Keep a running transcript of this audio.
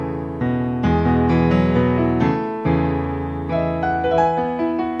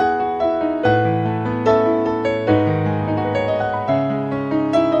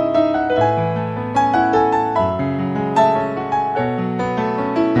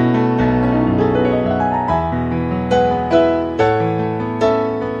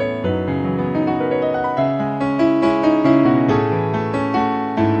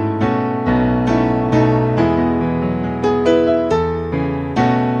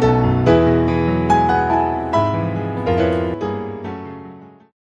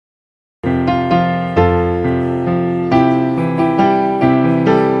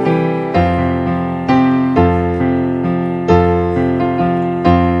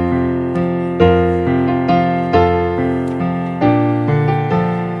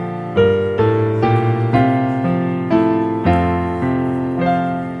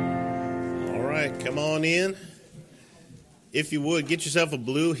if you would, get yourself a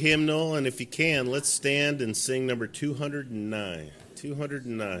blue hymnal, and if you can, let's stand and sing number 209.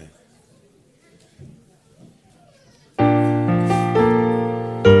 209.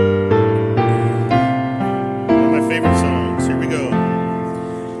 One of my favorite songs. Here we go.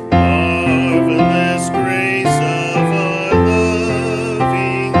 Marvelous grace of our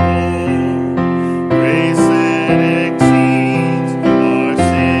loving Lord, grace that exceeds our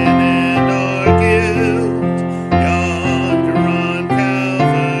sin and our guilt. Yonder on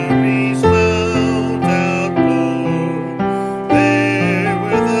Calvary's mount outpoured, there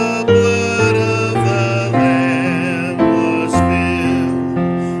where the blood of the Lamb was spilled.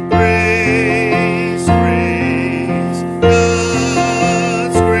 Grace, grace,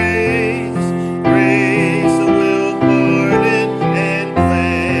 God's grace, grace that will pardon and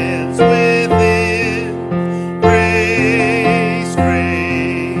cleanse within. Grace,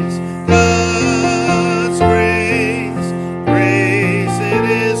 grace, God's grace, grace it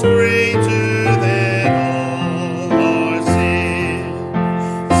is greater than all our sin.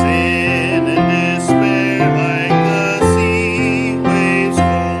 Sin and despair like the sea waves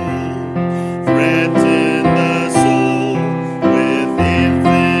cold, threaten the soul with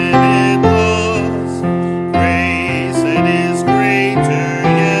infinite loss. Grace that is greater,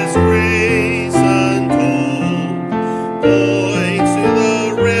 yes, grace untold, points to the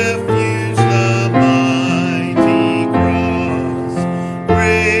refuge, the mighty cross.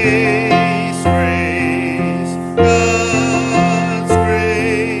 Grace, grace, God's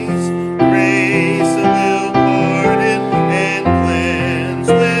grace, grace that will pardon and cleanse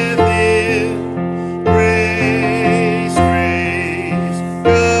within. Grace, grace,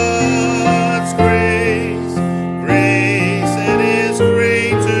 God's grace, grace that is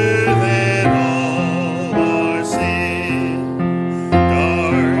greater than all our sin.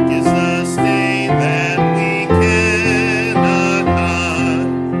 Dark is the stain that we cannot hide.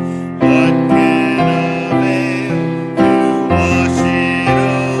 What can avail to wash it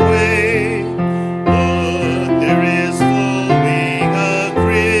away? Look, there is flowing a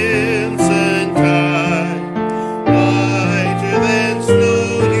crimson tide. Whiter than snow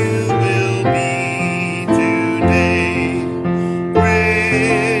you will be today.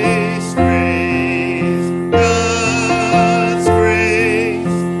 Grace, grace, God's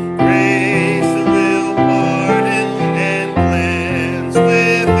grace, grace that will pardon and cleanse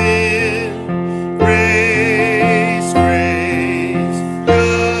within. Grace, grace,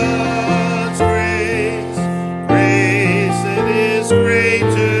 God's grace, grace that is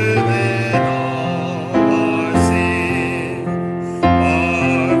greater than all our sin.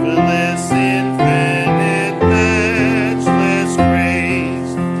 Marvelous, infinite, matchless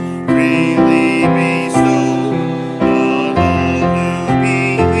grace, freely bestowed on all who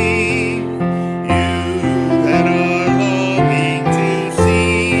believe. You that are longing to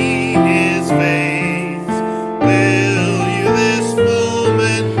see His face, will you this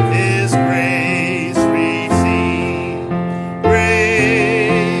moment His grace receive?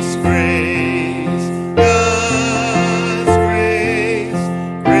 Grace, grace, God's grace,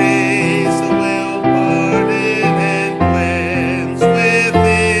 grace that will pardon and cleanse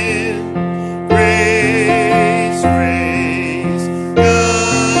within. Grace, grace,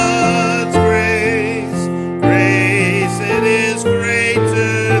 God's grace, grace it is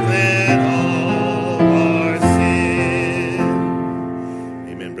greater than all our sin.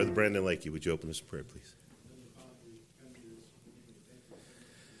 Amen. Brother Brandon Lakey, would you open us in prayer, please?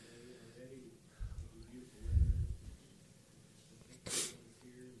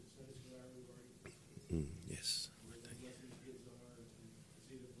 Yes.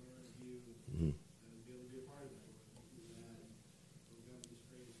 Mm.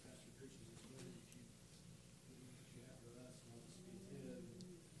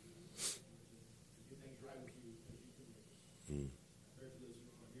 Mm.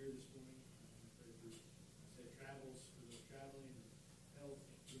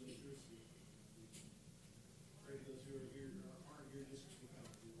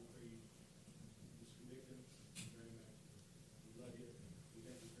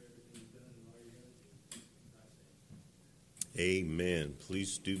 Amen.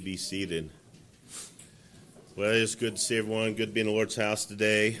 Please do be seated. Well, it's good to see everyone. Good to be in the Lord's house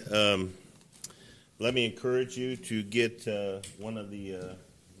today. Let me encourage you to get one of the, I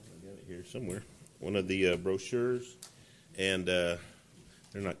got it here somewhere, one of the brochures. And they're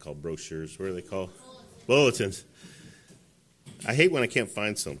not called brochures. What are they called? Bulletins. I hate when I can't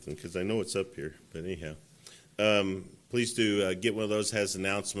find something because I know it's up here. But anyhow, please do get one of those. It has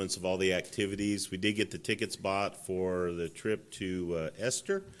announcements of all the activities. We did get the tickets bought for the trip to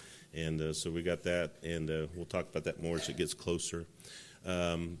Esther. And so we got that, and we'll talk about that more as it gets closer.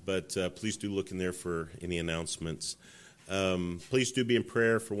 But please do look in there for any announcements. Please do be in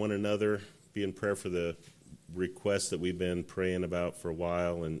prayer for one another. Be in prayer for the requests that we've been praying about for a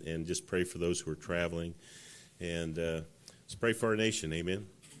while, and just pray for those who are traveling. And let's pray for our nation. Amen.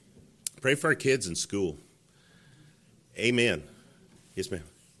 Pray for our kids in school. Amen. Yes, ma'am.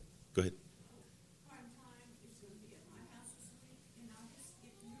 Go ahead. Prime time is going to be at my house this week, and I just,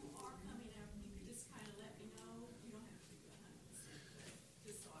 if you are coming out, you could just kind of let me know. You don't have to be 100%,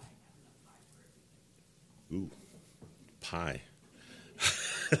 just so I have enough pie for everything. Ooh, pie.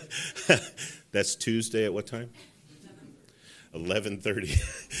 That's Tuesday at what time?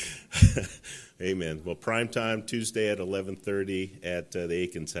 11:30. Amen. Well, prime time Tuesday at 11:30 at the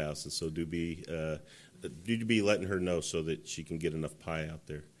Aikens house, and so do be letting her know so that she can get enough pie out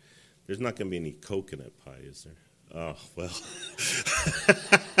there. There's not going to be any coconut pie, is there? Oh well.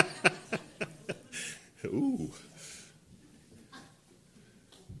 Ooh.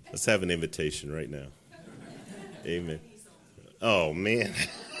 Let's have an invitation right now. Amen. Oh man.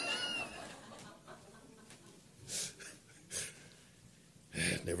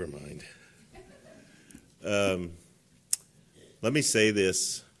 Never mind. Let me say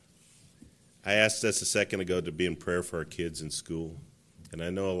this. I asked us a second ago to be in prayer for our kids in school. And I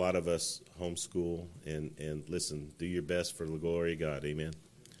know a lot of us homeschool. And listen, do your best for the glory of God. Amen.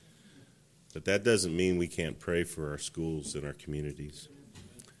 But that doesn't mean we can't pray for our schools and our communities.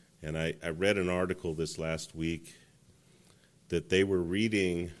 And I read an article this last week that they were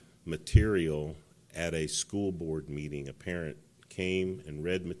reading material at a school board meeting. A parent came and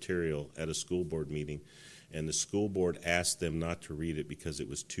read material at a school board meeting, and the school board asked them not to read it because it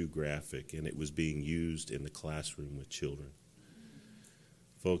was too graphic and it was being used in the classroom with children.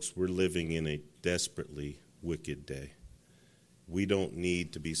 Folks, we're living in a desperately wicked day. We don't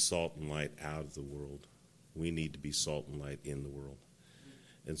need to be salt and light out of the world. We need to be salt and light in the world.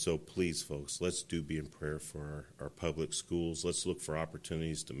 And so please, folks, let's do be in prayer for our public schools. Let's look for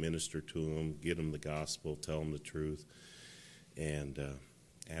opportunities to minister to them, get them the gospel, tell them the truth, and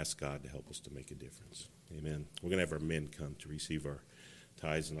ask God to help us to make a difference. Amen. We're going to have our men come to receive our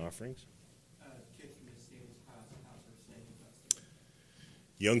tithes and offerings. Kids from Miss Dana's class, how's her saying class?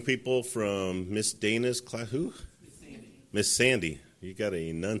 Young people from Miss Dana's class. Who? Miss Sandy. Miss Sandy. You got to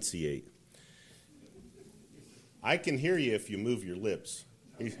enunciate. I can hear you if you move your lips.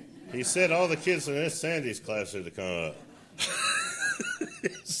 He said all the kids in Miss Sandy's class are to come up.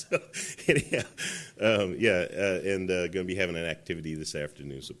 So, anyhow, and going to be having an activity this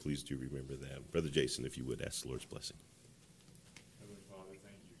afternoon, so please do remember that. Brother Jason, if you would, ask the Lord's blessing. Heavenly Father,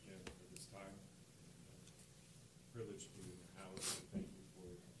 thank you again for this time. Privilege to be in your house. Thank you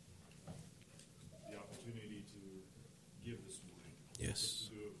for the opportunity to give this morning. Yes.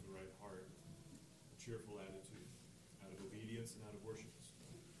 To do it with the right heart, a cheerful attitude, out of obedience and out of worship.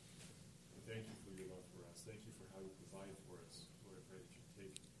 And thank you for your love for us. Thank you for how you provide for us. Lord, I pray that you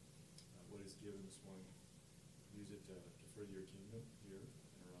take what is given this morning, use it to further your kingdom here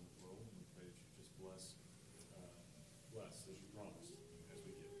and around the world. And we pray that you just bless as you promised as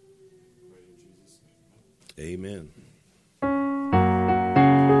we give. We pray in Jesus' name. Amen.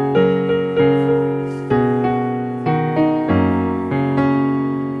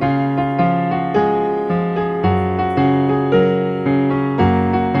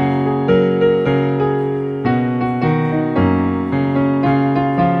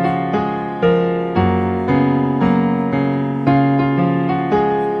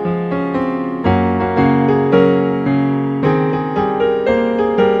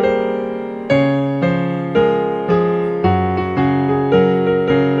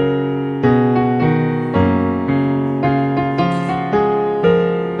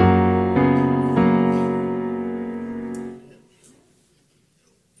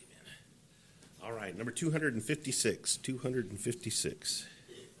 All right, number 256. 256.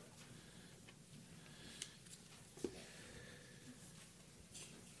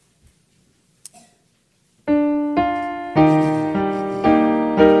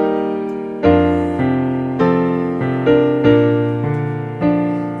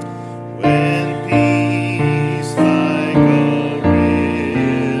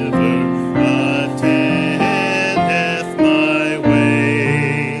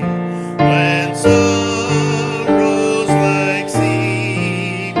 Sorrows like sea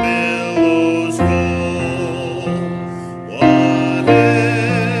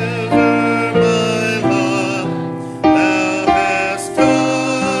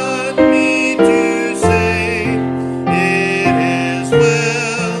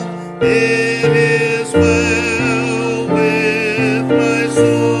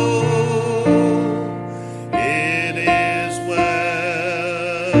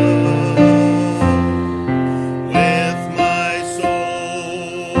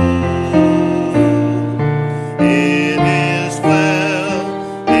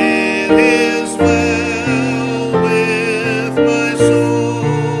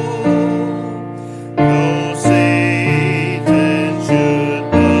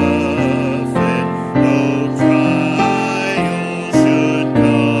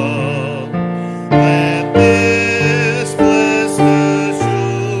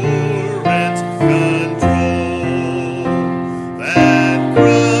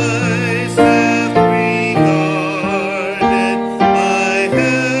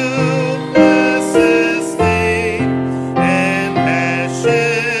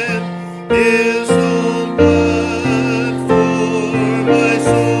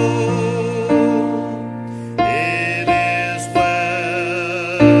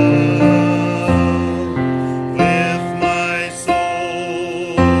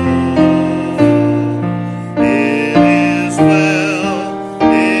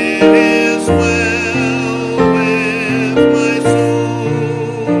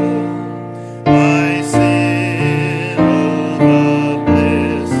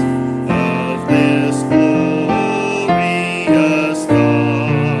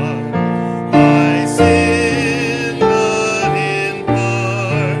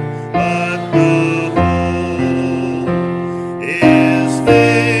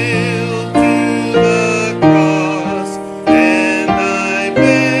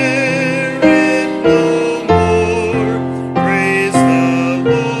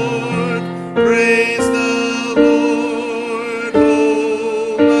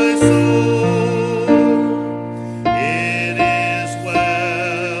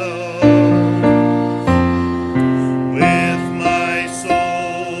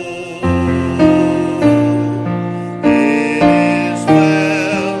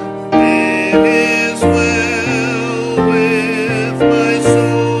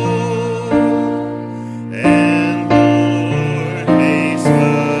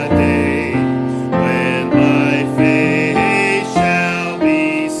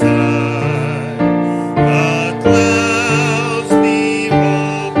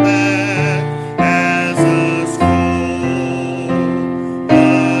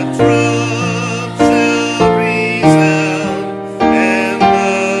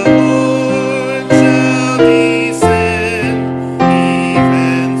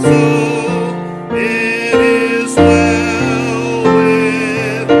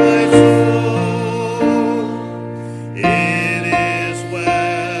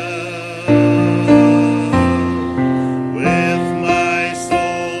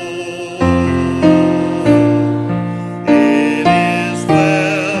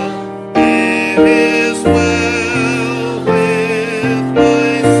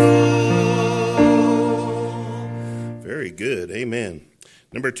good. Amen.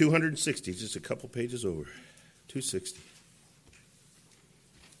 Number 260, just a couple pages over. 260.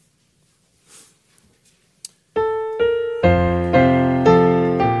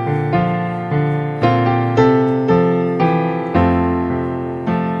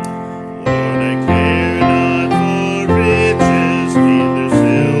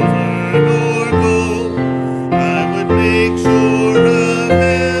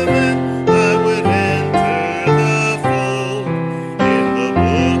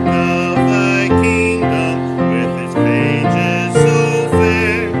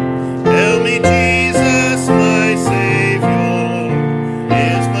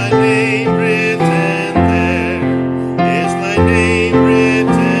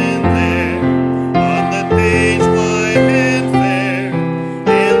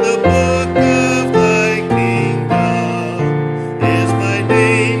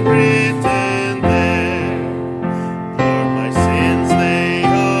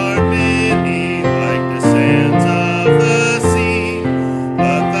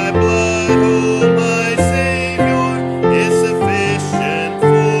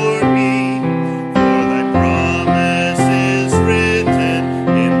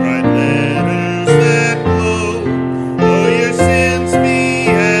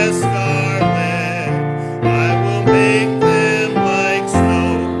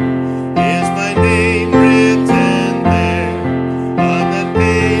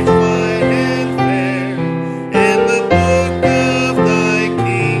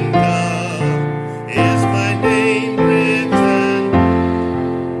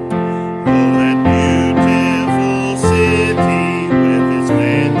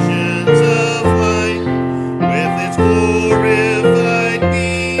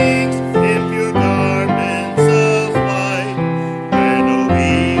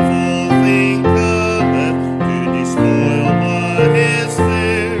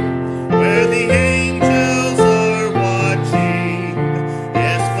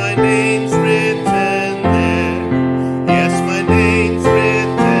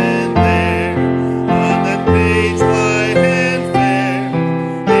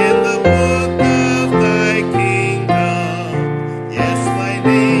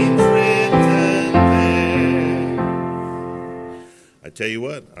 Tell you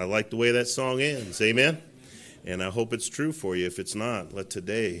what, I like the way that song ends. Amen? And I hope it's true for you. If it's not, let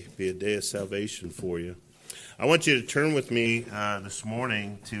today be a day of salvation for you. I want you to turn with me this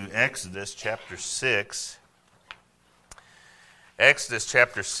morning to Exodus chapter 6. Exodus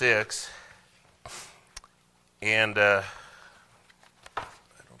chapter 6. And I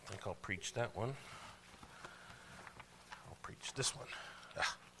don't think I'll preach that one. I'll preach this one.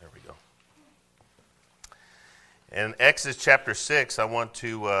 There we go. In Exodus chapter 6, I want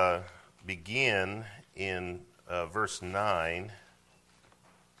to begin in verse 9.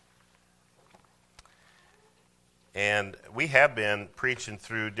 And we have been preaching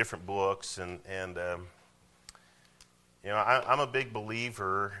through different books, and you know, I'm a big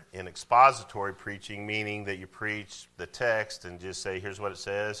believer in expository preaching, meaning that you preach the text and just say, here's what it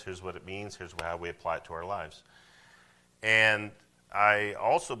says, here's what it means, here's how we apply it to our lives. And I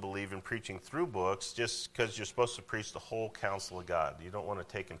also believe in preaching through books just because you're supposed to preach the whole counsel of God. You don't want to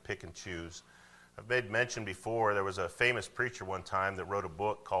take and pick and choose. I've made mention before, there was a famous preacher one time that wrote a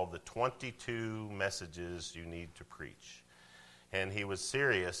book called The 22 Messages You Need to Preach. And he was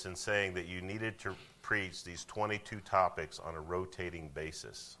serious in saying that you needed to preach these 22 topics on a rotating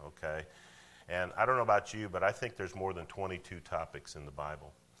basis, okay? And I don't know about you, but I think there's more than 22 topics in the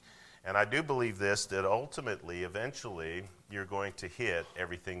Bible. And I do believe this, that ultimately, eventually, you're going to hit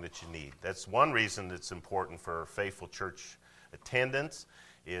everything that you need. That's one reason it's important for faithful church attendance,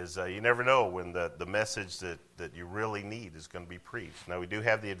 is you never know when the message that you really need is going to be preached. Now, we do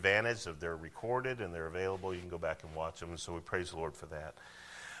have the advantage of they're recorded and they're available. You can go back and watch them, and so we praise the Lord for that.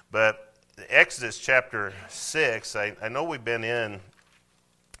 But Exodus chapter 6, I know we've been in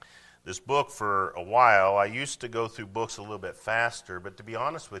this book for a while. I used to go through books a little bit faster, but to be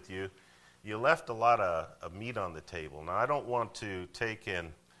honest with you, you left a lot of meat on the table. Now, I don't want to take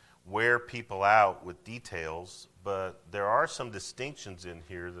and wear people out with details, but there are some distinctions in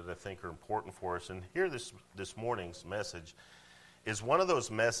here that I think are important for us. And here this morning's message is one of those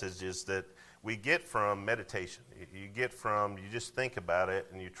messages that we get from meditation. You get from, you just think about it,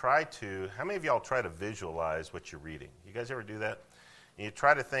 and you try to, how many of y'all try to visualize what you're reading? You guys ever do that? And you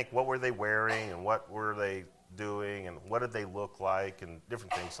try to think, what were they wearing, and what were they doing, and what did they look like, and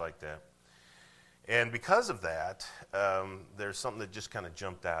different things like that. And because of that, there's something that just kind of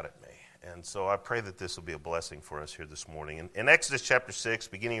jumped out at me. And so I pray that this will be a blessing for us here this morning. In Exodus chapter 6,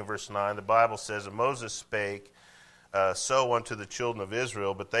 beginning of verse 9, the Bible says, "And Moses spake so unto the children of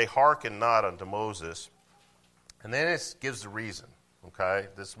Israel, but they hearkened not unto Moses. And then it gives the reason, okay?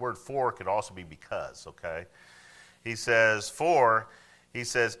 This word for could also be because, okay? He says,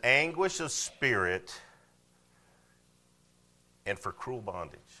 anguish of spirit and for cruel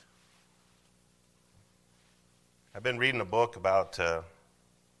bondage. I've been reading a book about the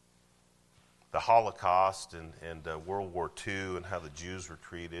Holocaust and World War II and how the Jews were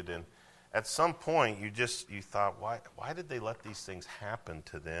treated. And at some point, you thought, why did they let these things happen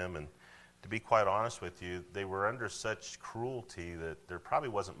to them? And to be quite honest with you, they were under such cruelty that there probably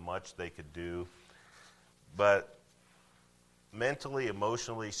wasn't much they could do. But mentally,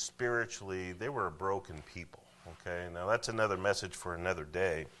 emotionally, spiritually, they were a broken people. Okay, now that's another message for another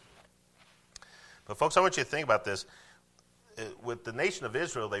day. But folks, I want you to think about this. With the nation of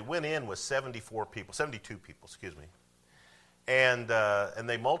Israel, they went in with 72 people, and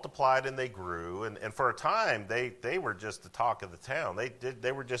they multiplied and they grew, and for a time they were just the talk of the town.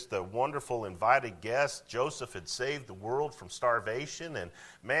 They were just the wonderful invited guests. Joseph had saved the world from starvation, and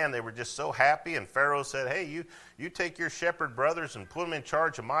man, they were just so happy. And Pharaoh said, "Hey, you take your shepherd brothers and put them in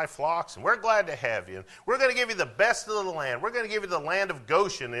charge of my flocks, and we're glad to have you. And we're going to give you the best of the land. We're going to give you the land of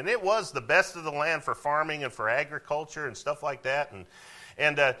Goshen," and it was the best of the land for farming and for agriculture and stuff like that.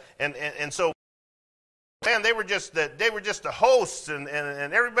 And so. Man, they were just the hosts and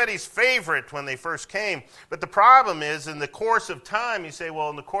everybody's favorite when they first came. But the problem is, in the course of time, you say, well,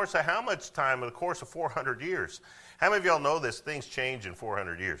 in the course of how much time? In the course of 400 years. How many of y'all know this? Things change in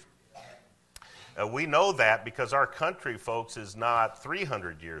 400 years. We know that because our country, folks, is not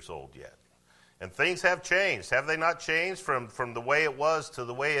 300 years old yet. And things have changed. Have they not changed from the way it was to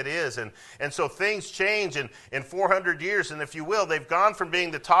the way it is? And so things change in 400 years. And if you will, they've gone from being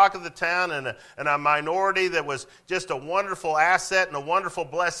the talk of the town and a minority that was just a wonderful asset and a wonderful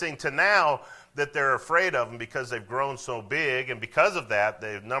blessing to now that they're afraid of them because they've grown so big. And because of that,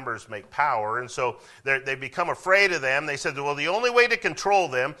 the numbers make power. And so they become afraid of them. They said, well, the only way to control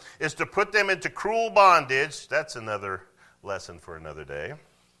them is to put them into cruel bondage. That's another lesson for another day.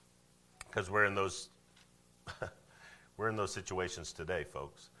 Because we're in those situations today,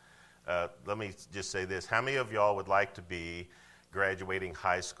 folks. Let me just say this. How many of y'all would like to be graduating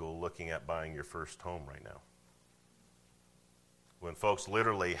high school looking at buying your first home right now? When folks,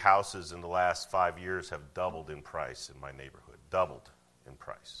 literally, houses in the last 5 years have doubled in price in my neighborhood. Doubled in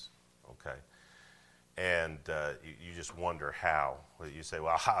price, okay? And you just wonder how. You say,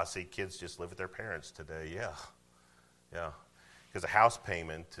 well, see, kids just live with their parents today. Yeah. Because a house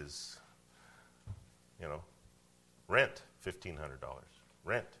payment is... rent, $1,500.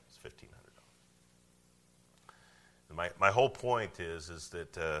 Rent is $1,500. My whole point is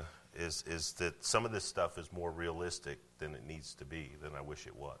that some of this stuff is more realistic than it needs to be, than I wish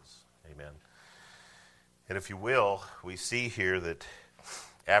it was. Amen. And if you will, we see here that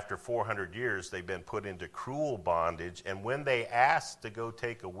after 400 years, they've been put into cruel bondage, and when they asked to go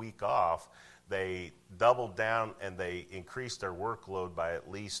take a week off, they doubled down and they increased their workload by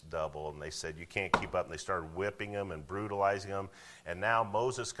at least double. And they said, you can't keep up. And they started whipping them and brutalizing them. And now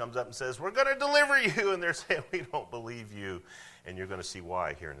Moses comes up and says, we're going to deliver you. And they're saying, we don't believe you. And you're going to see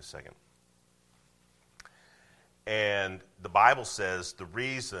why here in a second. And the Bible says the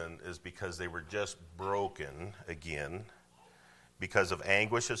reason is because they were just broken again because of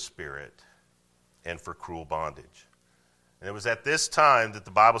anguish of spirit and for cruel bondage. And it was at this time that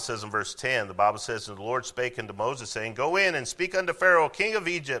the Bible says in verse 10, the Bible says, and the Lord spake unto Moses, saying, go in and speak unto Pharaoh, king of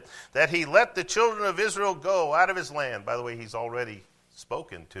Egypt, that he let the children of Israel go out of his land. By the way, he's already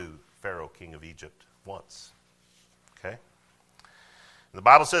spoken to Pharaoh, king of Egypt, once. Okay? And the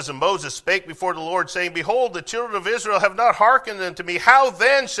Bible says, and Moses spake before the Lord, saying, behold, the children of Israel have not hearkened unto me. How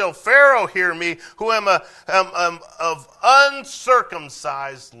then shall Pharaoh hear me, who am of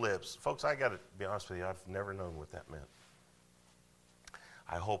uncircumcised lips? Folks, I got to be honest with you, I've never known what that meant.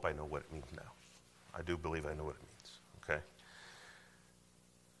 I hope I know what it means now. I do believe I know what it means. Okay?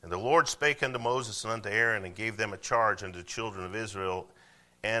 And the Lord spake unto Moses and unto Aaron, and gave them a charge unto the children of Israel,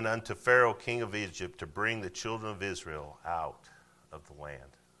 and unto Pharaoh king of Egypt, to bring the children of Israel out of the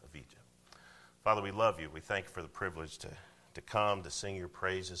land of Egypt. Father, we love you. We thank you for the privilege to come, to sing your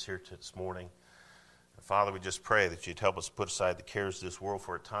praises here this morning. And Father, we just pray that you'd help us put aside the cares of this world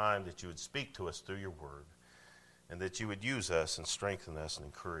for a time, that you would speak to us through your word, and that you would use us and strengthen us and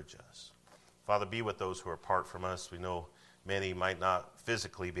encourage us. Father, be with those who are apart from us. We know many might not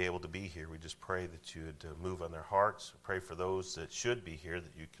physically be able to be here. We just pray that you would move on their hearts. We pray for those that should be here,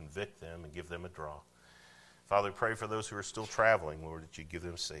 that you convict them and give them a draw. Father, we pray for those who are still traveling, Lord, that you give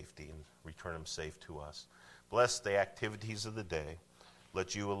them safety and return them safe to us. Bless the activities of the day.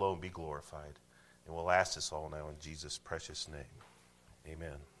 Let you alone be glorified. And we'll ask this all now in Jesus' precious name.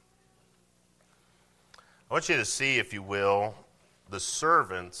 Amen. I want you to see, if you will, the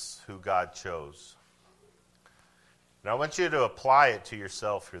servants who God chose. Now I want you to apply it to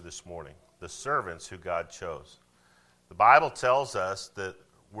yourself here this morning. The servants who God chose. The Bible tells us that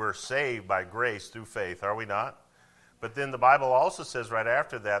we're saved by grace through faith, are we not? But then the Bible also says right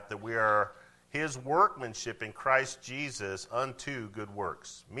after that we are his workmanship in Christ Jesus unto good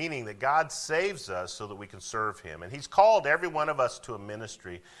works. Meaning that God saves us so that we can serve him. And he's called every one of us to a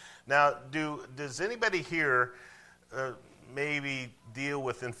ministry. Now, does anybody here maybe deal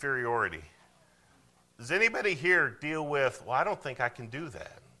with inferiority? Does anybody here deal with, well, I don't think I can do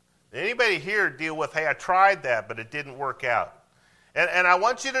that? Anybody here deal with, hey, I tried that, but it didn't work out? And I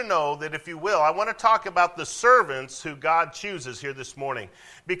want you to know that, if you will, I want to talk about the servants who God chooses here this morning,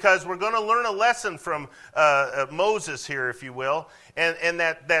 because we're going to learn a lesson from Moses here, if you will, and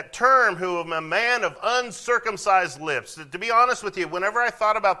that term, who a man of uncircumcised lips. To be honest with you, whenever I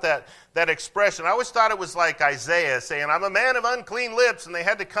thought about that expression, I always thought it was like Isaiah saying, I'm a man of unclean lips, and they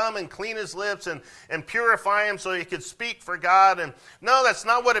had to come and clean his lips and purify him so he could speak for God. And no, that's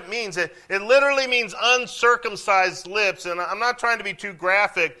not what it means. It literally means uncircumcised lips, and I'm not trying to be too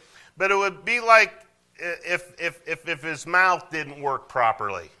graphic, but it would be like if his mouth didn't work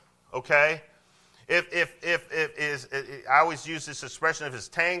properly, okay? I always use this expression, if his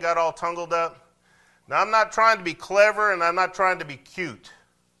tang got all tangled up. Now, I'm not trying to be clever, and I'm not trying to be cute,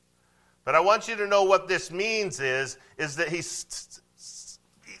 but I want you to know what this means is that he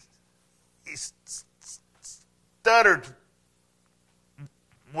stuttered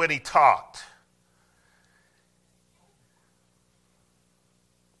when he talked.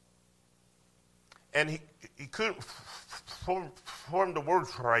 And he couldn't form the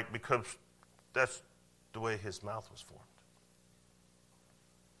words right because that's the way his mouth was formed.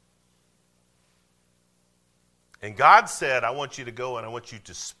 And God said, I want you to go and I want you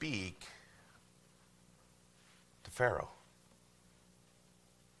to speak to Pharaoh.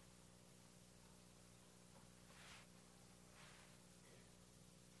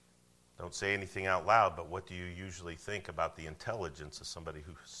 Don't say anything out loud, but what do you usually think about the intelligence of somebody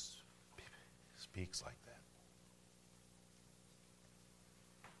who speaks like that?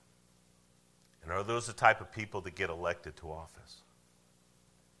 And are those the type of people that get elected to office?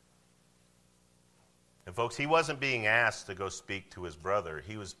 And folks, he wasn't being asked to go speak to his brother.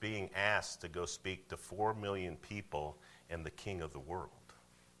 He was being asked to go speak to 4 million people and the king of the world.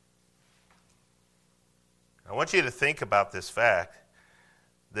 I want you to think about this fact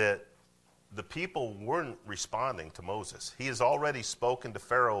that the people weren't responding to Moses. He has already spoken to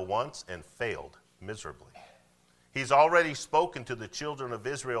Pharaoh once and failed miserably. He's already spoken to the children of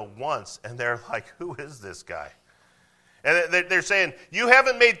Israel once, and they're like, who is this guy? And they're saying, you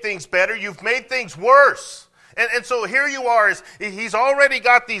haven't made things better, you've made things worse. And so here you are, he's already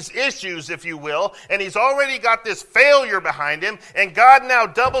got these issues, if you will, and he's already got this failure behind him, and God now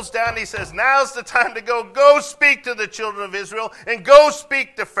doubles down, and he says, now's the time to go speak to the children of Israel, and go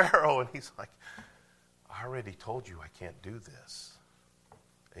speak to Pharaoh. And he's like, I already told you I can't do this.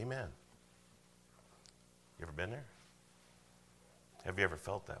 Amen. You ever been there? Have you ever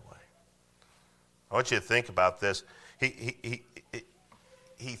felt that way? I want you to think about this. He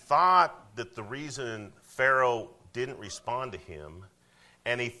thought that the reason Pharaoh didn't respond to him,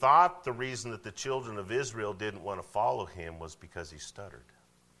 and he thought the reason that the children of Israel didn't want to follow him was because he stuttered.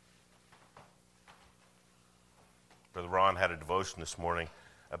 Brother Ron had a devotion this morning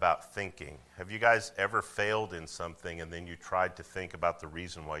about thinking. Have you guys ever failed in something and then you tried to think about the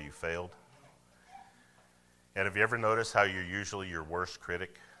reason why you failed? And have you ever noticed how you're usually your worst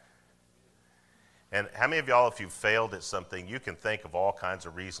critic? And how many of y'all, if you've failed at something, you can think of all kinds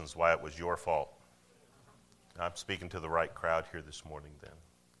of reasons why it was your fault? I'm speaking to the right crowd here this morning then.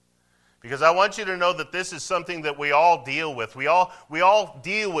 Because I want you to know that this is something that we all deal with. We all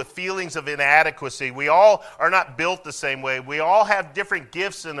deal with feelings of inadequacy. We all are not built the same way. We all have different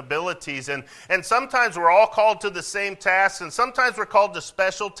gifts and abilities. And sometimes we're all called to the same tasks, and sometimes we're called to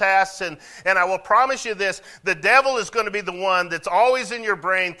special tasks. And I will promise you this, the devil is going to be the one that's always in your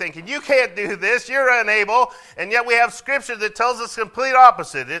brain thinking, you can't do this, you're unable. And yet we have scripture that tells us the complete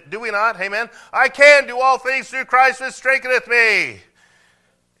opposite. Do we not? Amen? I can do all things through Christ which strengtheneth me.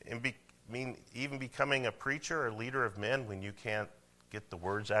 Even becoming a preacher or leader of men when you can't get the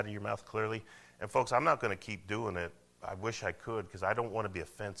words out of your mouth clearly. And folks, I'm not going to keep doing it. I wish I could, because I don't want to be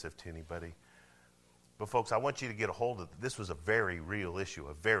offensive to anybody. But folks, I want you to get a hold of it. This was a very real issue,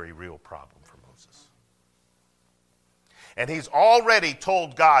 a very real problem for Moses. And he's already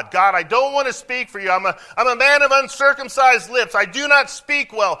told God, God, I don't want to speak for you. I'm a man of uncircumcised lips. I do not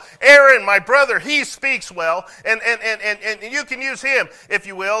speak well. Aaron, my brother, he speaks well. And you can use him, if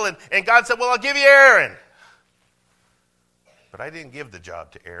you will. And God said, well, I'll give you Aaron. But I didn't give the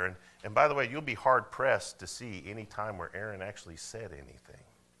job to Aaron. And by the way, you'll be hard-pressed to see any time where Aaron actually said anything.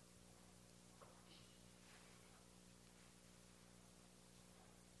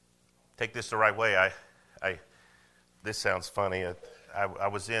 Take this the right way. This sounds funny. I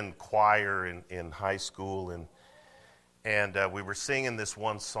was in choir in high school, and we were singing this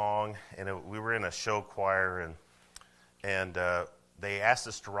one song, and we were in a show choir, and they asked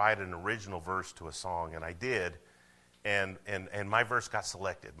us to write an original verse to a song, and I did, and my verse got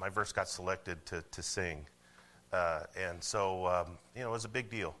selected. My verse got selected to sing, and so it was a big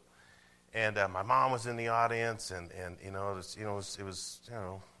deal. And my mom was in the audience, and it was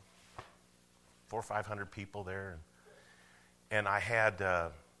 400 or 500 people there, and I had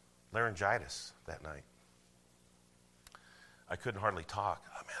laryngitis that night. I couldn't hardly talk.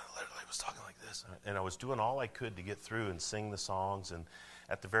 I literally was talking like this, and I was doing all I could to get through and sing the songs. And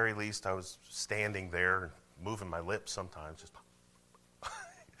at the very least, I was standing there and moving my lips sometimes, just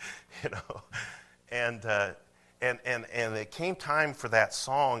And it came time for that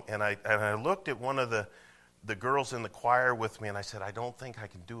song, and I looked at one of the girls in the choir with me, and I said, I don't think I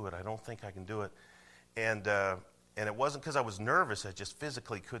can do it. I don't think I can do it. And it wasn't because I was nervous. I just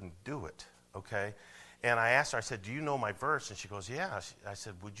physically couldn't do it, okay? And I asked her, I said, do you know my verse? And she goes, yeah. I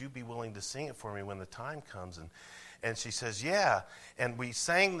said, would you be willing to sing it for me when the time comes? And she says, yeah. And we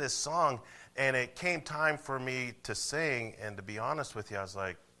sang this song, and it came time for me to sing. And to be honest with you, I was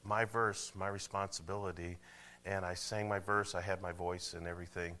like, my verse, my responsibility. And I sang my verse. I had my voice and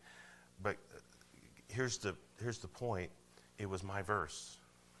everything. But here's the point. It was my verse.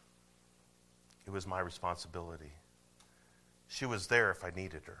 It was my responsibility. She was there if I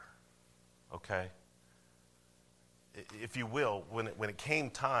needed her. Okay? If you will, when it came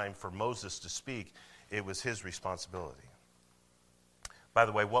time for Moses to speak, it was his responsibility. By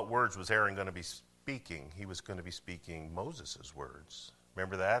the way, what words was Aaron going to be speaking? He was going to be speaking Moses' words.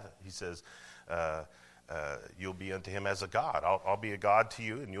 Remember that? He says, you'll be unto him as a God. I'll be a God to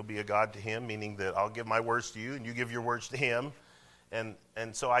you, and you'll be a God to him, meaning that I'll give my words to you, and you give your words to him. And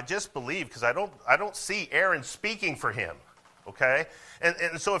so I just believe, because I don't see Aaron speaking for him, okay?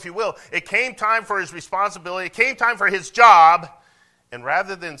 And so if you will, it came time for his responsibility. It came time for his job. And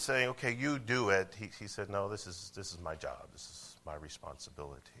rather than saying, okay, you do it, he said, no, this is my job. This is my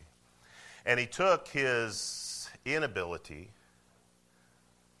responsibility. And he took his inability,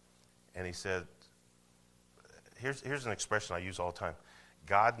 and he said, here's an expression I use all the time.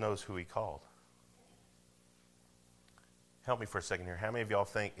 God knows who he called. Help me for a second here. How many of y'all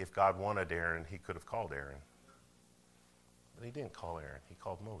think if God wanted Aaron, he could have called Aaron? But he didn't call Aaron. He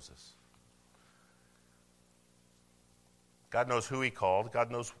called Moses. God knows who he called.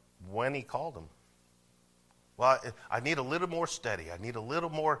 God knows when he called him. Well, I need a little more study. I need a little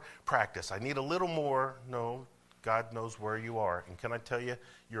more practice. I need a little more. No, God knows where you are. And can I tell you,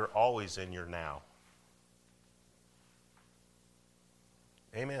 you're always in your now.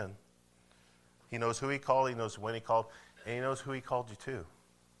 Amen. He knows who he called. He knows when he called. And he knows who he called you to.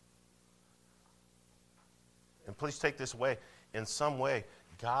 And please take this away. In some way,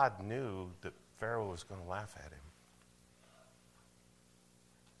 God knew that Pharaoh was going to laugh at him.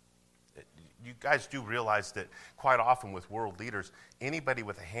 You guys do realize that quite often with world leaders, anybody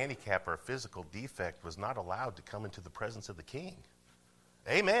with a handicap or a physical defect was not allowed to come into the presence of the king.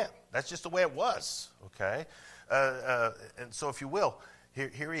 Amen. That's just the way it was, okay? And so if you will,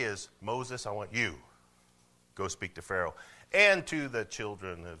 here he is. Moses, I want you. Go speak to Pharaoh and to the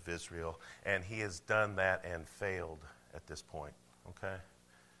children of Israel. And he has done that and failed at this point, okay?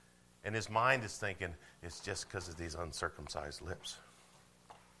 And his mind is thinking, it's just because of these uncircumcised lips.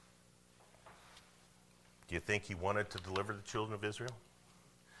 Do you think he wanted to deliver the children of Israel?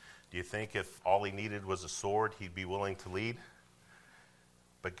 Do you think if all he needed was a sword, he'd be willing to lead?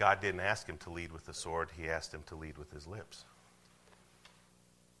 But God didn't ask him to lead with the sword. He asked him to lead with his lips.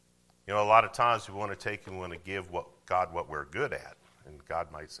 You know, a lot of times we want to take and want to give God what we're good at. And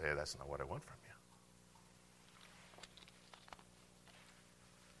God might say, that's not what I want from you.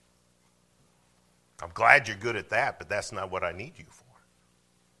 I'm glad you're good at that, but that's not what I need you for.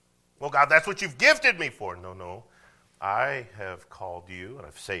 Well, God, that's what you've gifted me for. No. I have called you and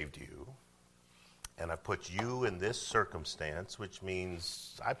I've saved you. And I've put you in this circumstance, which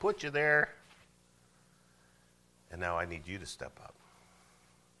means I put you there. And now I need you to step up.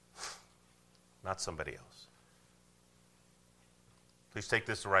 Not somebody else. Please take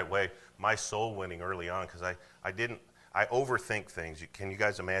this the right way. My soul winning early on, because I overthink things. Can you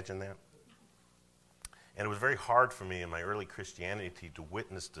guys imagine that? And it was very hard for me in my early Christianity to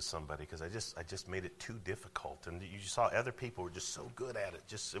witness to somebody because I just made it too difficult. And you saw other people were just so good at it.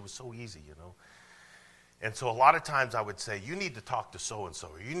 It was so easy, you know. And so a lot of times I would say, you need to talk to so-and-so,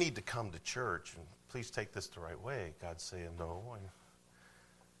 or you need to come to church, and please take this the right way. God's saying, no,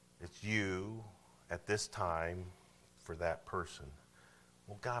 it's you at this time for that person.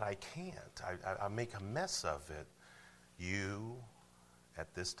 Well, God, I can't. I make a mess of it. You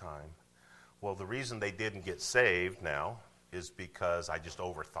at this time. Well, the reason they didn't get saved now is because I just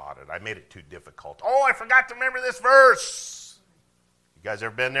overthought it. I made it too difficult. Oh, I forgot to remember this verse. You guys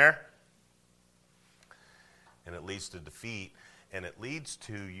ever been there? And it leads to defeat, and it leads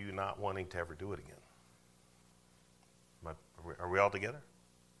to you not wanting to ever do it again. Are we all together?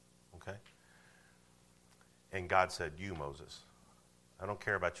 Okay. And God said, you, Moses, I don't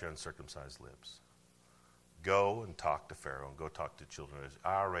care about your uncircumcised lips. Go and talk to Pharaoh and go talk to children.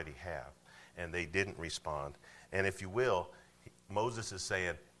 I already have. And they didn't respond. And if you will, Moses is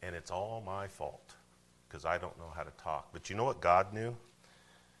saying, and it's all my fault because I don't know how to talk. But you know what God knew?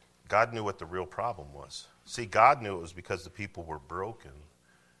 God knew what the real problem was. See, God knew it was because the people were broken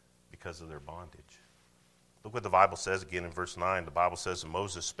because of their bondage. Look what the Bible says again in verse 9. The Bible says, and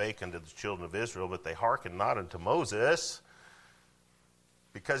Moses spake unto the children of Israel, but they hearkened not unto Moses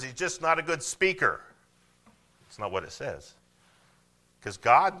because he's just not a good speaker. It's not what it says. Because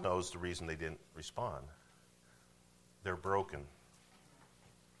God knows the reason they didn't respond. They're broken.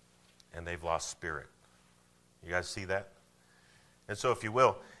 And they've lost spirit. You guys see that? And so if you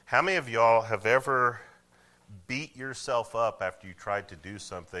will, how many of y'all have ever beat yourself up after you tried to do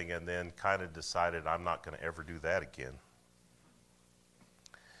something and then kind of decided, I'm not going to ever do that again?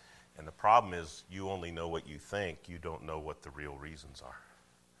 And the problem is you only know what you think. You don't know what the real reasons are.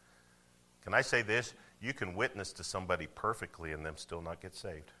 Can I say this? You can witness to somebody perfectly and them still not get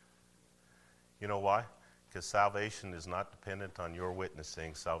saved. You know why? Because salvation is not dependent on your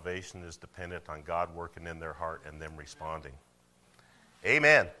witnessing. Salvation is dependent on God working in their heart and them responding.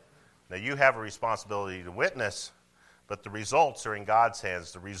 Amen. Now you have a responsibility to witness, but the results are in God's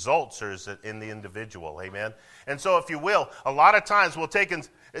hands. The results are in the individual. Amen. And so if you will, a lot of times we'll take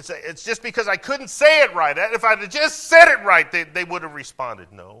it's just because I couldn't say it right. If I had just said it right, they would have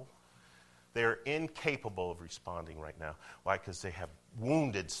responded. No. They're incapable of responding right now. Why? Because they have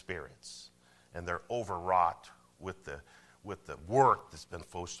wounded spirits, and they're overwrought with the work that's been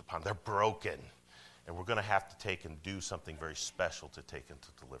forced upon them. They're broken, and we're going to have to take and do something very special to take and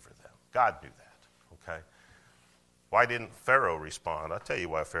to deliver them. God knew that, okay? Why didn't Pharaoh respond? I'll tell you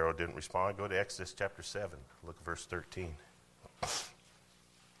why Pharaoh didn't respond. Go to Exodus chapter 7. Look at verse 13.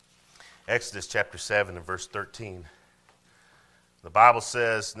 Exodus chapter 7 and verse 13. The Bible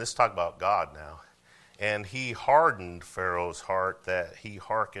says, and this talk about God now, and he hardened Pharaoh's heart that he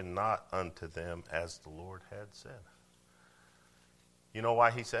hearkened not unto them as the Lord had said. You know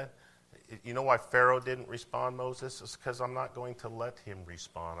why he said? You know why Pharaoh didn't respond, Moses? It's because I'm not going to let him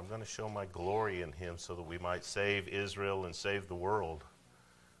respond. I'm going to show my glory in him so that we might save Israel and save the world.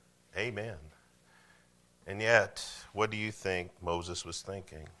 Amen. And yet, what do you think Moses was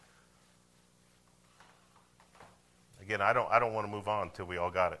thinking? Again, I don't want to move on until we all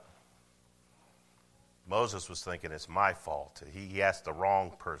got it. Moses was thinking it's my fault. He asked the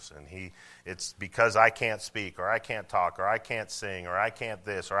wrong person. It's because I can't speak, or I can't talk, or I can't sing, or I can't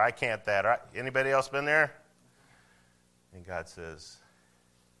this, or I can't that. Anybody else been there? And God says,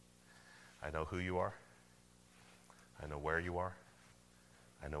 I know who you are. I know where you are.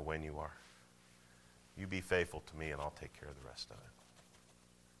 I know when you are. You be faithful to me, and I'll take care of the rest of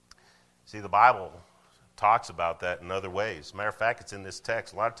it. See, the Bible talks about that in other ways. Matter of fact, it's in this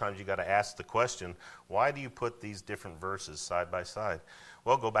text. A lot of times you got to ask the question, why do you put these different verses side by side?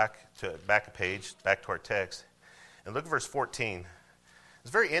 Well, go back a page, back to our text, and look at verse 14.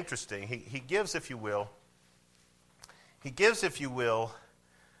 It's very interesting. He gives, if you will,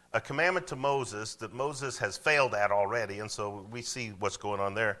 a commandment to Moses that Moses has failed at already, and so we see what's going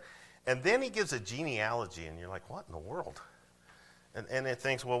on there. And then he gives a genealogy, and you're like, what in the world? And it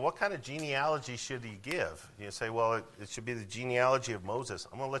thinks, well, what kind of genealogy should he give? You say, well, it should be the genealogy of Moses.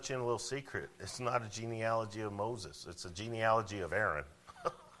 I'm going to let you in a little secret. It's not a genealogy of Moses. It's a genealogy of Aaron.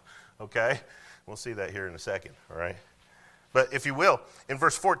 Okay? We'll see that here in a second, all right? But if you will, in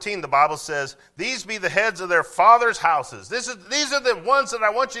verse 14, the Bible says, these be the heads of their fathers' houses. These are the ones that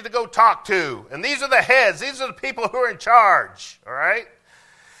I want you to go talk to. And these are the heads. These are the people who are in charge, all right?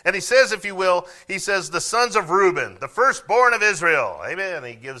 And he says, if you will, he says, the sons of Reuben, the firstborn of Israel. Amen. And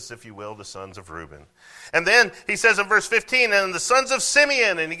he gives, if you will, the sons of Reuben. And then he says in verse 15, and the sons of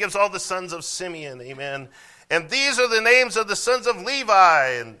Simeon, and he gives all the sons of Simeon. Amen. And these are the names of the sons of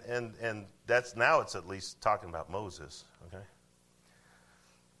Levi. And that's now it's at least talking about Moses. Okay.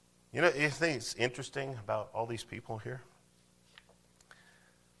 You know, you think it's interesting about all these people here?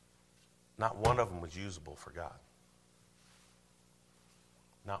 Not one of them was usable for God.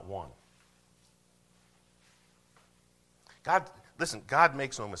 Not one. God, listen, God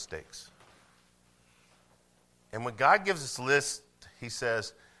makes no mistakes. And when God gives us a list, he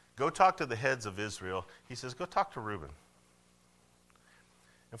says, go talk to the heads of Israel. He says, go talk to Reuben.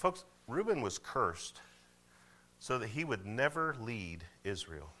 And folks, Reuben was cursed so that he would never lead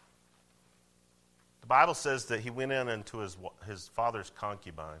Israel. The Bible says that he went in into his father's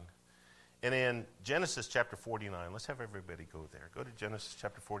concubine. And in Genesis chapter 49, let's have everybody go there. Go to Genesis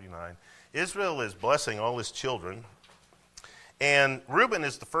chapter 49. Israel is blessing all his children. And Reuben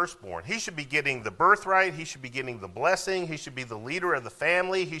is the firstborn. He should be getting the birthright. He should be getting the blessing. He should be the leader of the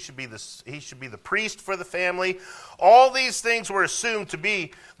family. He should be the priest for the family. All these things were assumed to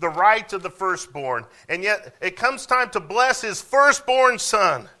be the right of the firstborn. And yet it comes time to bless his firstborn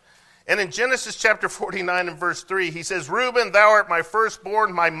son. And in Genesis chapter 49 and verse 3, he says, Reuben, thou art my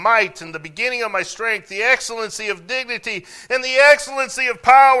firstborn, my might, and the beginning of my strength, the excellency of dignity, and the excellency of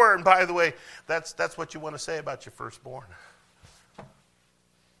power. And by the way, that's what you want to say about your firstborn.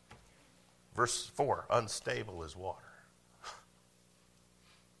 Verse 4, unstable as water.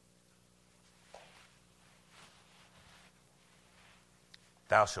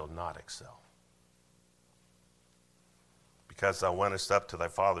 Thou shalt not excel. Because thou wentest up to thy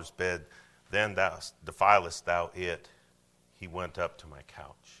father's bed, then thou defilest thou it. He went up to my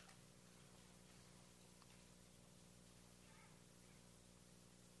couch.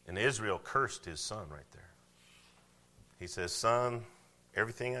 And Israel cursed his son right there. He says, son,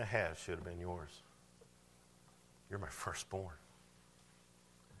 everything I have should have been yours. You're my firstborn.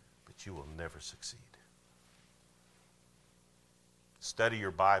 But you will never succeed. Study your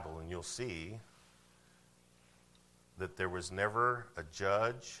Bible and you'll see that there was never a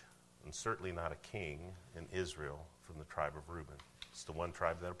judge, and certainly not a king, in Israel from the tribe of Reuben. It's the one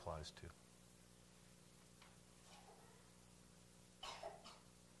tribe that applies to.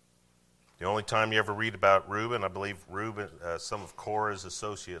 The only time you ever read about Reuben, I believe Reuben, some of Korah's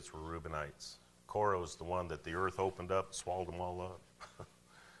associates were Reubenites. Korah was the one that the earth opened up and swallowed them all up.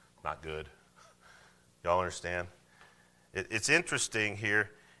 Not good. Y'all understand? It's interesting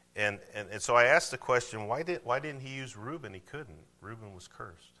here. And so I asked the question, why didn't he use Reuben? He couldn't. Reuben was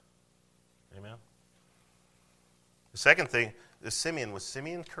cursed. Amen? The second thing is Simeon. Was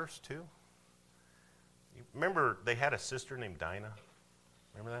Simeon cursed too? You remember they had a sister named Dinah?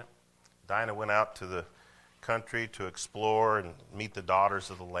 Remember that? Dinah went out to the country to explore and meet the daughters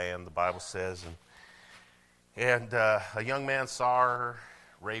of the land, the Bible says. And a young man saw her,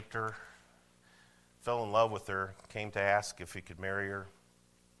 raped her, fell in love with her, came to ask if he could marry her.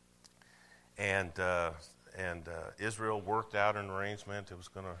 And Israel worked out an arrangement. It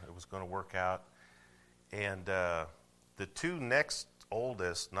was gonna work out. And the two next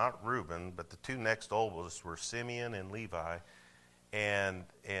oldest, not Reuben, but the two next oldest were Simeon and Levi. And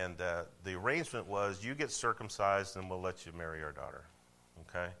the arrangement was, you get circumcised and we'll let you marry our daughter.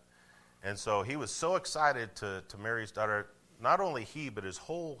 Okay? And so he was so excited to marry his daughter. Not only he, but his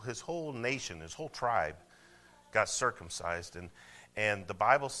whole nation, his whole tribe got circumcised. And the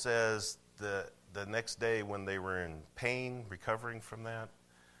Bible says the next day when they were in pain, recovering from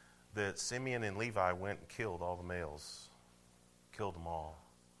that Simeon and Levi went and killed all the males. Killed them all.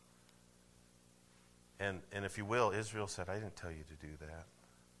 And if you will, Israel said, I didn't tell you to do that.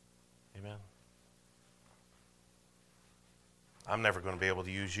 Amen? I'm never going to be able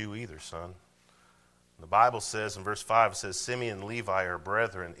to use you either, son. The Bible says in verse 5, it says, Simeon and Levi are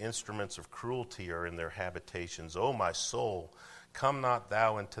brethren, instruments of cruelty are in their habitations. O my soul, come not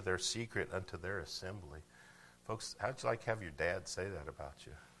thou into their secret, unto their assembly. Folks, how'd you like to have your dad say that about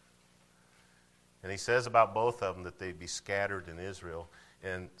you? And he says about both of them that they'd be scattered in Israel.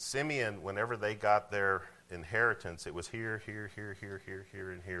 And Simeon, whenever they got their inheritance, it was here, here, here, here, here,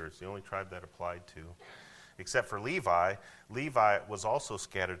 here, and here. It's the only tribe that applied to. Except for Levi. Levi was also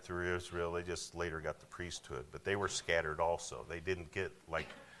scattered through Israel. They just later got the priesthood. But they were scattered also. They didn't get like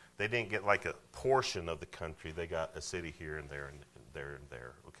a portion of the country. They got a city here and there and there and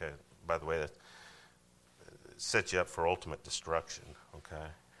there. Okay. By the way, that sets you up for ultimate destruction. Okay.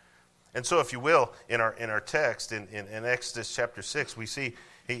 And so, if you will, in our text in Exodus chapter 6, we see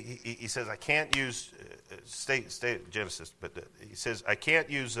he says, I can't use stay Genesis, but he says I can't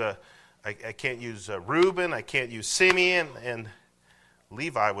use Reuben, I can't use Simeon, and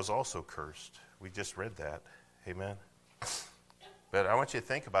Levi was also cursed. We just read that. Amen. But I want you to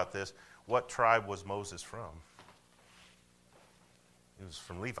think about this. what tribe was Moses from? He was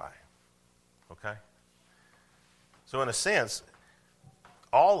from Levi. Okay? So in a sense,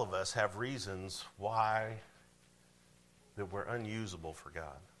 all of us have reasons why that we're unusable for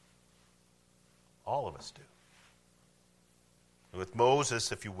God. All of us do. With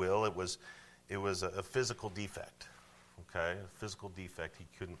Moses, if you will, it was a physical defect. Okay? A physical defect. He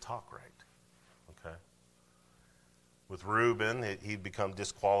couldn't talk right. Okay? With Reuben, he'd become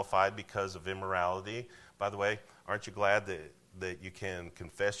disqualified because of immorality. By the way, aren't you glad that you can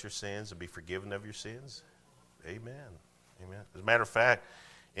confess your sins and be forgiven of your sins? Amen. Amen. As a matter of fact,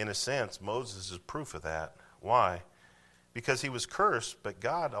 in a sense, Moses is proof of that. Why? Because he was cursed, but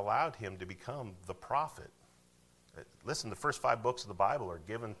God allowed him to become the prophet. Listen, the first 5 books of the Bible are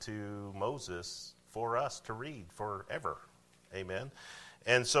given to Moses for us to read forever. Amen.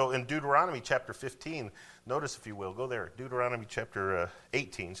 And so in Deuteronomy chapter 15, notice if you will, go there. Deuteronomy chapter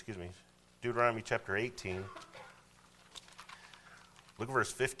 18, Deuteronomy chapter 18. Look at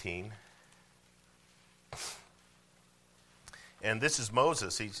verse 15. And this is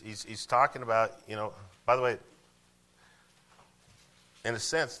Moses. He's talking about, by the way, in a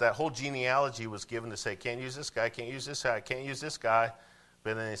sense, that whole genealogy was given to say, can't use this guy, can't use this guy, can't use this guy.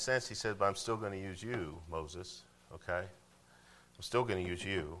 But in a sense, he said, but I'm still going to use you, Moses. Okay? I'm still going to use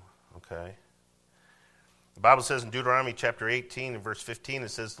you. Okay? The Bible says in Deuteronomy chapter 18 and verse 15, it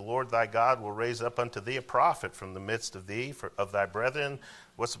says, the Lord thy God will raise up unto thee a prophet from the midst of thee, of thy brethren.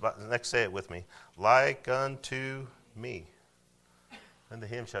 What's about the next? Say it with me. Like unto me. Unto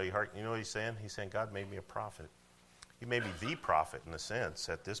him shall you hearken. You know what he's saying? He's saying God made me a prophet. He made me the prophet in a sense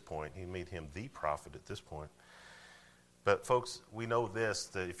at this point. He made him the prophet at this point. But folks, we know this,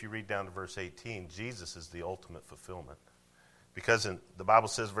 that if you read down to verse 18, Jesus is the ultimate fulfillment. Because the Bible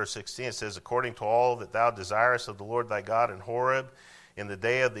says, verse 16, it says, according to all that thou desirest of the Lord thy God in Horeb, in the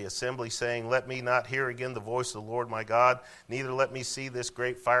day of the assembly, saying, let me not hear again the voice of the Lord my God, neither let me see this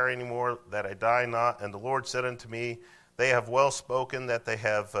great fire anymore, that I die not. And the Lord said unto me, they have well spoken that they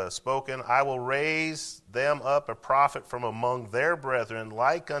have spoken. I will raise them up a prophet from among their brethren,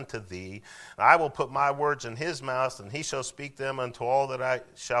 like unto thee. I will put my words in his mouth, and he shall speak them unto all that I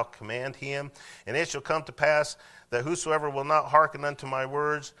shall command him. And it shall come to pass that whosoever will not hearken unto my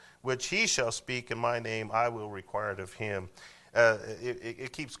words, which he shall speak in my name, I will require it of him.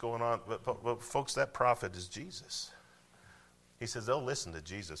 It keeps going on. But folks, that prophet is Jesus. He says they'll listen to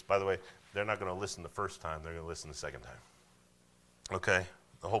Jesus. By the way, they're not going to listen the first time. They're going to listen the second time. Okay?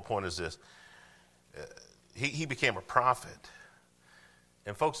 The whole point is this. He became a prophet.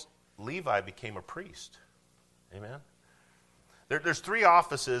 And folks, Levi became a priest. Amen? There's 3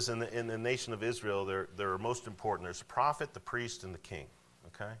 offices in the nation of Israel that are most important. There's the prophet, the priest, and the king.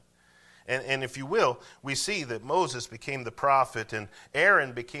 Okay? And if you will, we see that Moses became the prophet and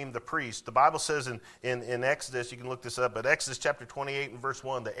Aaron became the priest. The Bible says in Exodus, you can look this up, but Exodus chapter 28 and verse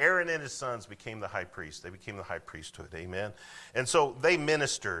 1, that Aaron and his sons became the high priest. They became the high priesthood, amen? And so they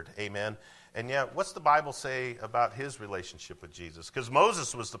ministered, amen? And yet, what's the Bible say about his relationship with Jesus? Because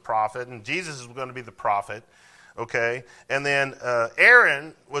Moses was the prophet and Jesus is going to be the prophet, okay? And then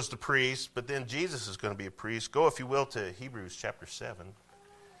Aaron was the priest, but then Jesus is going to be a priest. Go, if you will, to Hebrews chapter 7.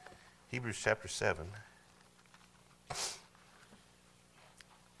 Hebrews chapter 7.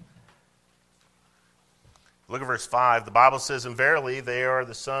 Look at verse 5. The Bible says, and verily they are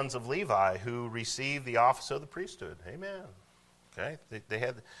the sons of Levi who receive the office of the priesthood. Amen. Okay?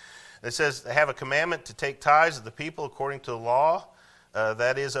 It says they have a commandment to take tithes of the people according to the law,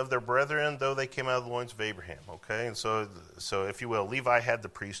 that is of their brethren, though they came out of the loins of Abraham. Okay? And so if you will, Levi had the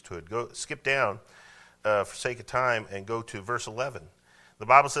priesthood. Skip down for sake of time and go to verse 11. The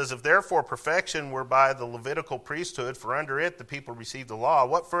Bible says, if therefore perfection were by the Levitical priesthood, for under it the people received the law,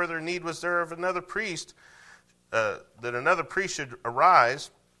 what further need was there of another priest, that another priest should arise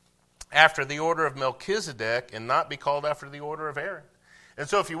after the order of Melchizedek and not be called after the order of Aaron? And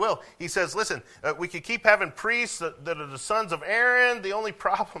so if you will, he says, listen, we could keep having priests that are the sons of Aaron. The only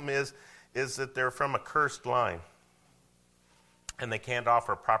problem is that they're from a cursed line. And they can't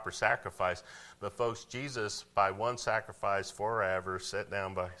offer a proper sacrifice. But folks, Jesus, by one sacrifice forever, set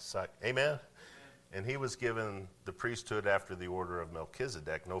down by... Amen? Amen? And he was given the priesthood after the order of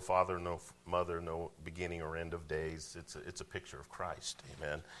Melchizedek. No father, no mother, no beginning or end of days. It's a picture of Christ.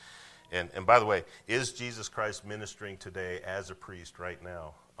 Amen? And by the way, is Jesus Christ ministering today as a priest right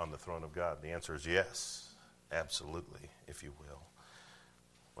now on the throne of God? The answer is yes. Absolutely, if you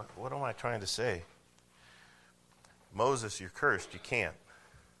will. What am I trying to say? Moses, you're cursed. You can't.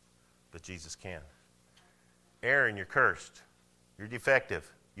 But Jesus can. Aaron, you're cursed. You're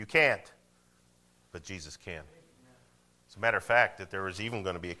defective. You can't. But Jesus can. As a matter of fact, that there was even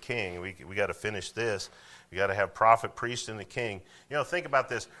going to be a king. We got to finish this. We got to have prophet, priest, and a king. You know, think about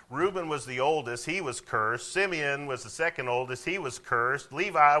this. Reuben was the oldest. He was cursed. Simeon was the second oldest. He was cursed.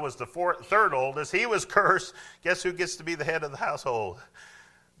 Levi was the third oldest. He was cursed. Guess who gets to be the head of the household?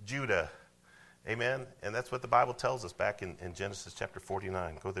 Judah. Amen? And that's what the Bible tells us back in Genesis chapter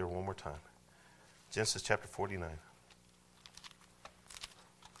 49. Go there one more time. Genesis chapter 49.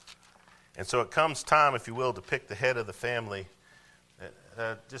 And so it comes time, if you will, to pick the head of the family.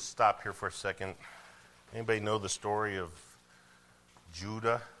 Just stop here for a second. Anybody know the story of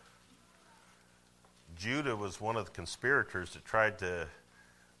Judah? Judah was one of the conspirators that tried to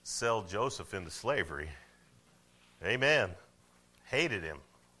sell Joseph into slavery. Amen. Hated him.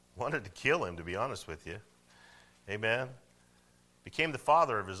 Wanted to kill him, to be honest with you. Amen. Became the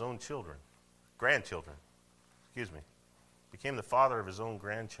father of his own children. Grandchildren. Excuse me. Became the father of his own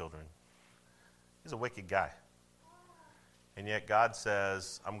grandchildren. He's a wicked guy. And yet God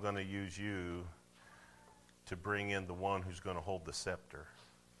says, I'm going to use you to bring in the one who's going to hold the scepter.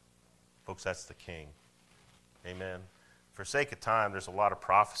 Folks, that's the king. Amen. For sake of time, there's a lot of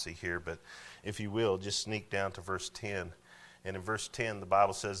prophecy here, but if you will, just sneak down to verse 10. And in verse 10, the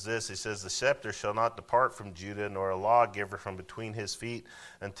Bible says this. It says, the scepter shall not depart from Judah, nor a lawgiver from between his feet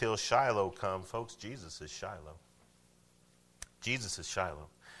until Shiloh come. Folks, Jesus is Shiloh. Jesus is Shiloh.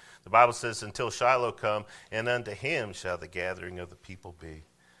 The Bible says, until Shiloh come, and unto him shall the gathering of the people be.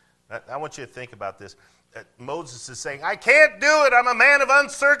 I want you to think about this. Moses is saying, I can't do it. I'm a man of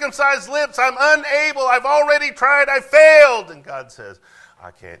uncircumcised lips. I'm unable. I've already tried. I failed. And God says, I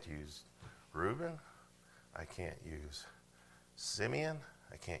can't use Reuben. I can't use Simeon.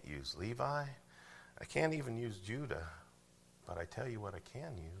 I can't use Levi. I can't even use Judah. But I tell you what I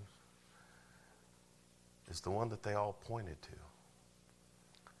can use is the one that they all pointed to.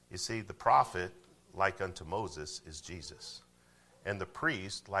 You see, the prophet, like unto Moses, is Jesus. And the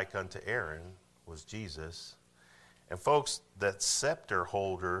priest, like unto Aaron, was Jesus. And folks, that scepter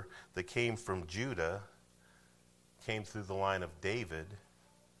holder that came from Judah came through the line of David.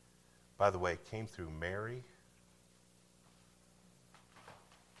 By the way, came through Mary.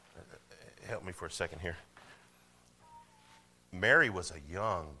 Help me for a second here. Mary was a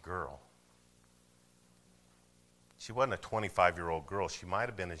young girl. She wasn't a 25-year-old girl. She might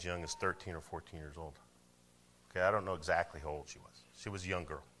have been as young as 13 or 14 years old. Okay, I don't know exactly how old she was. She was a young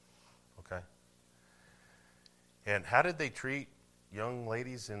girl. Okay? And how did they treat young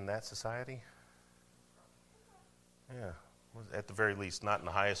ladies in that society? Yeah, at the very least, not in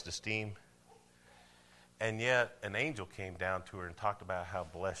the highest esteem. And yet, an angel came down to her and talked about how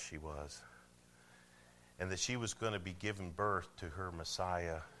blessed she was. And that she was going to be giving birth to her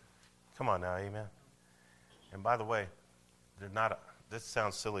Messiah. Come on now, amen? And by the way, this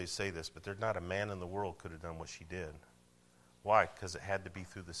sounds silly to say this, but there's not a man in the world could have done what she did. Why? Because it had to be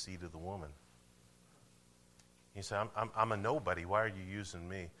through the seed of the woman. You say, I'm a nobody. Why are you using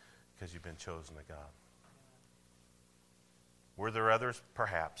me? Because you've been chosen of God. Were there others?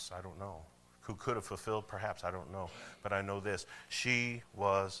 Perhaps. I don't know. Who could have fulfilled? Perhaps. I don't know. But I know this. She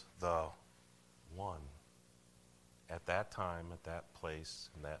was the one at that time, at that place,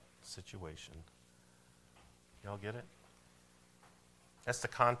 in that situation. Y'all get it? That's the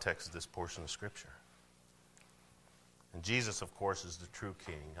context of this portion of Scripture. And Jesus, of course, is the true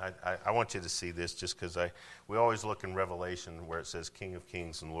king. I want you to see this just because we always look in Revelation where it says King of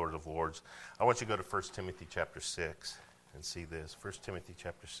Kings and Lord of Lords. I want you to go to 1 Timothy chapter 6 and see this. 1 Timothy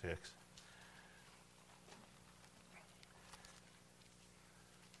chapter 6.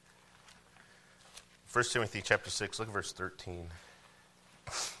 First Timothy chapter 6, look at verse 13.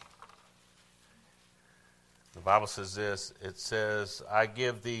 The Bible says this. It says, I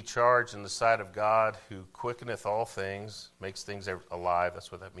give thee charge in the sight of God, who quickeneth all things, makes things alive. That's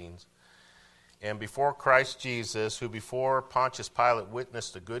what that means. And before Christ Jesus, who before Pontius Pilate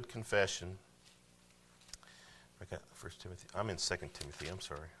witnessed a good confession. I got 1 Timothy. I'm in 2 Timothy. I'm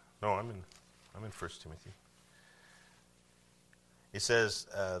sorry. No, I'm in 1 Timothy. He says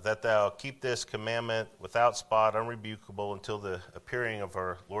that thou keep this commandment without spot, unrebukable, until the appearing of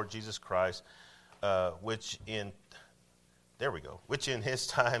our Lord Jesus Christ, which in his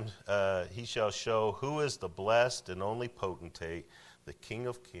time he shall show who is the blessed and only potentate, the King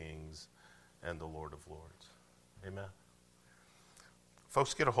of kings and the Lord of lords. Amen.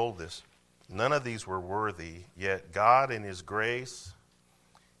 Folks, get a hold of this. None of these were worthy, yet God in his grace,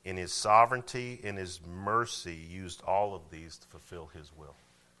 in his sovereignty, in his mercy, used all of these to fulfill his will.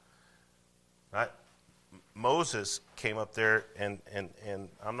 Moses came up there, and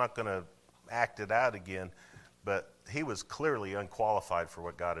I'm not going to act it out again, but he was clearly unqualified for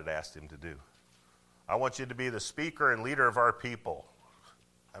what God had asked him to do. I want you to be the speaker and leader of our people.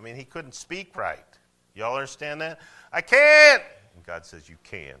 I mean, he couldn't speak right. Y'all understand that? I can't. And God says, you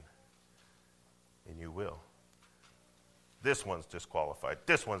can. And you will. This one's disqualified.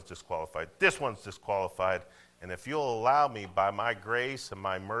 This one's disqualified. This one's disqualified. And if you'll allow me by my grace and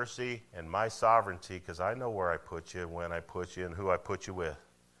my mercy and my sovereignty, because I know where I put you, when I put you, and who I put you with.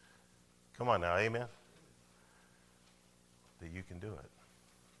 Come on now, amen? That you can do it.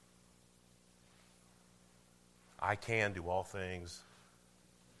 I can do all things.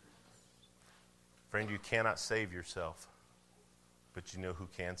 Friend, you cannot save yourself. But you know who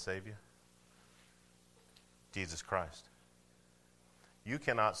can save you? Jesus Christ. You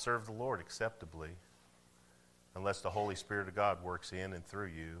cannot serve the Lord acceptably unless the Holy Spirit of God works in and through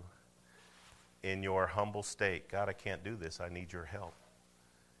you in your humble state. God, I can't do this. I need your help.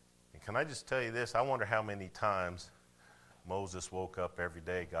 And can I just tell you this? I wonder how many times Moses woke up every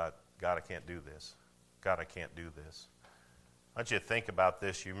day, God, I can't do this. God, I can't do this. I want you to think about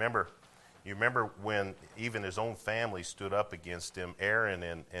this. You remember when even his own family stood up against him.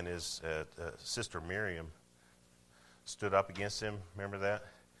 Aaron and his sister Miriam stood up against him. Remember that?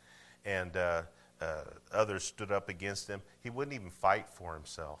 And others stood up against him. He wouldn't even fight for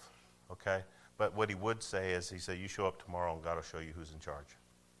himself, okay? But what he would say is, he said, you show up tomorrow and God will show you who's in charge.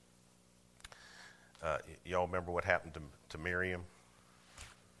 Y'all remember what happened to Miriam?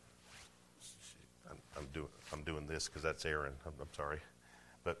 I'm doing this because that's Aaron. I'm sorry.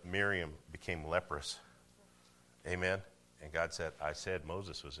 But Miriam became leprous. Amen? And God said, I said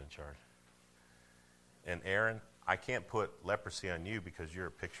Moses was in charge. And Aaron, I can't put leprosy on you because you're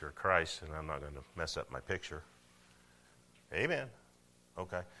a picture of Christ, and I'm not going to mess up my picture. Amen.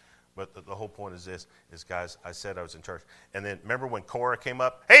 Okay. But the whole point is this, is guys, I said I was in charge. And then remember when Korah came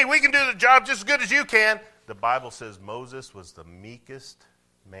up? Hey, we can do the job just as good as you can. The Bible says Moses was the meekest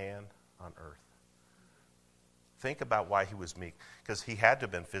man on earth. Think about why he was meek. Because he had to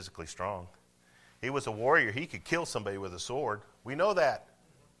have been physically strong. He was a warrior. He could kill somebody with a sword. We know that.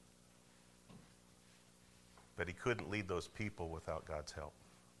 But he couldn't lead those people without God's help.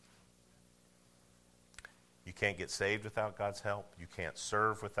 You can't get saved without God's help. You can't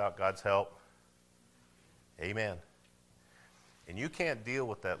serve without God's help. Amen. And you can't deal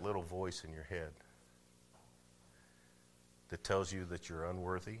with that little voice in your head that tells you that you're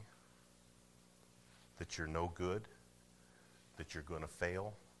unworthy, that you're no good, that you're going to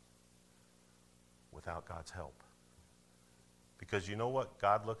fail without God's help. Because you know what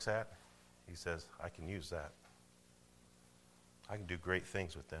God looks at? He says, I can use that. I can do great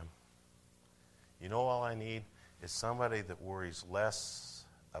things with them. You know, all I need is somebody that worries less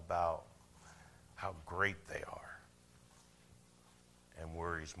about how great they are and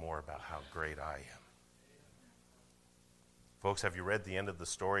worries more about how great I am. Folks, have you read the end of the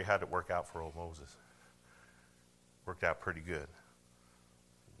story? How did it work out for old Moses? Worked out pretty good.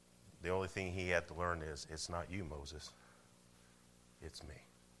 The only thing he had to learn is, it's not you, Moses. It's me.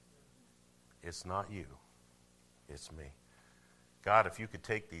 It's not you. It's me. God, if you could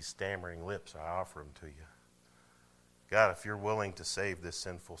take these stammering lips, I offer them to you. God, if you're willing to save this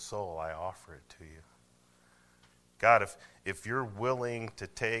sinful soul, I offer it to you. God, if you're willing to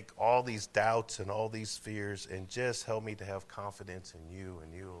take all these doubts and all these fears and just help me to have confidence in you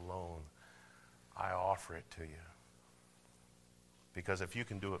and you alone, I offer it to you. Because if you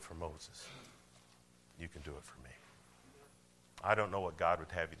can do it for Moses, you can do it for me. I don't know what God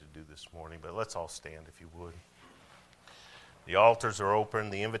would have you to do this morning, but let's all stand if you would. The altars are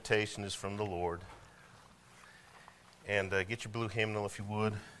open. The invitation is from the Lord. And get your blue hymnal if you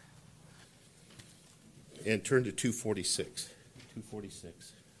would. And turn to 246.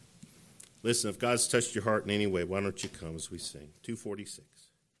 246. Listen, if God's touched your heart in any way, why don't you come as we sing? 246.